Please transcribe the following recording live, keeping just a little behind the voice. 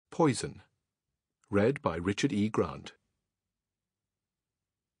Poison. Read by Richard E. Grant.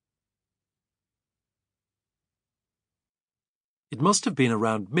 It must have been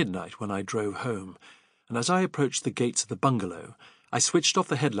around midnight when I drove home, and as I approached the gates of the bungalow, I switched off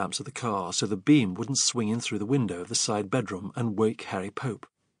the headlamps of the car so the beam wouldn't swing in through the window of the side bedroom and wake Harry Pope.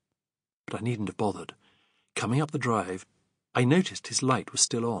 But I needn't have bothered. Coming up the drive, I noticed his light was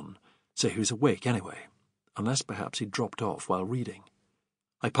still on, so he was awake anyway, unless perhaps he'd dropped off while reading.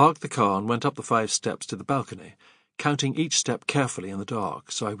 I parked the car and went up the 5 steps to the balcony, counting each step carefully in the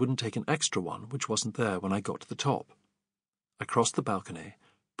dark so I wouldn't take an extra one which wasn't there when I got to the top. I crossed the balcony,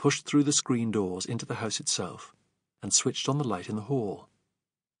 pushed through the screen doors into the house itself, and switched on the light in the hall.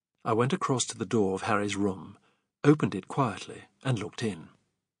 I went across to the door of Harry's room, opened it quietly, and looked in.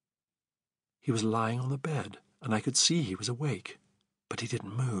 He was lying on the bed, and I could see he was awake, but he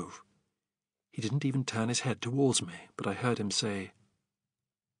didn't move. He didn't even turn his head towards me, but I heard him say,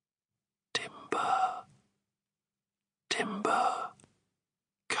 "Timber, Timber,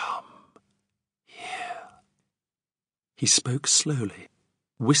 come here." He spoke slowly,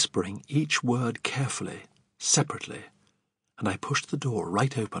 whispering each word carefully, separately, and I pushed the door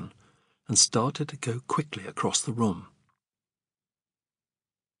right open and started to go quickly across the room.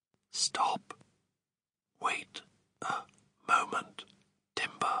 "Stop. Wait a moment,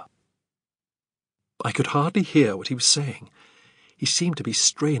 Timber." I could hardly hear what he was saying. He seemed to be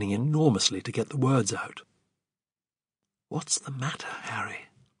straining enormously to get the words out. "What's the matter, Harry?"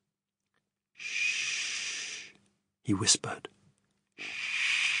 "Shh," he whispered.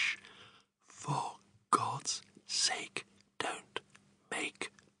 "Shh. For God's sake, don't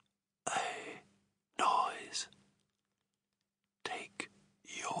make a noise. Take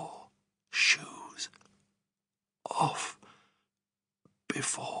your shoes off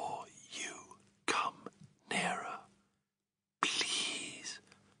before you come nearer. Please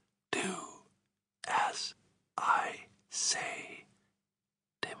do as I say,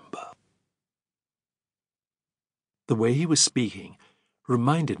 Timber." The way he was speaking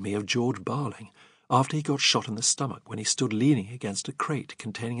reminded me of George Barling after he got shot in the stomach when he stood leaning against a crate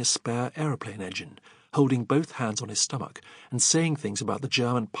containing a spare aeroplane engine, holding both hands on his stomach and saying things about the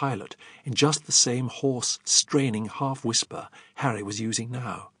German pilot in just the same hoarse, straining half-whisper Harry was using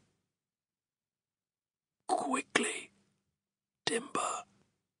now. "Quickly, Timber,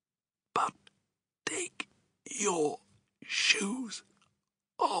 but take your shoes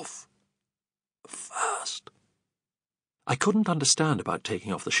off first." I couldn't understand about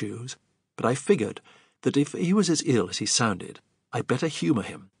taking off the shoes, but I figured that if he was as ill as he sounded, I'd better humour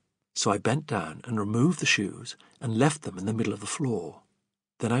him, so I bent down and removed the shoes and left them in the middle of the floor.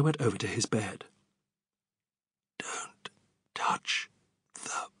 Then I went over to his bed. "Don't touch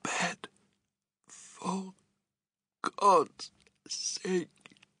the bed, for God's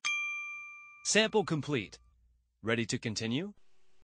sake." Sample complete. Ready to continue?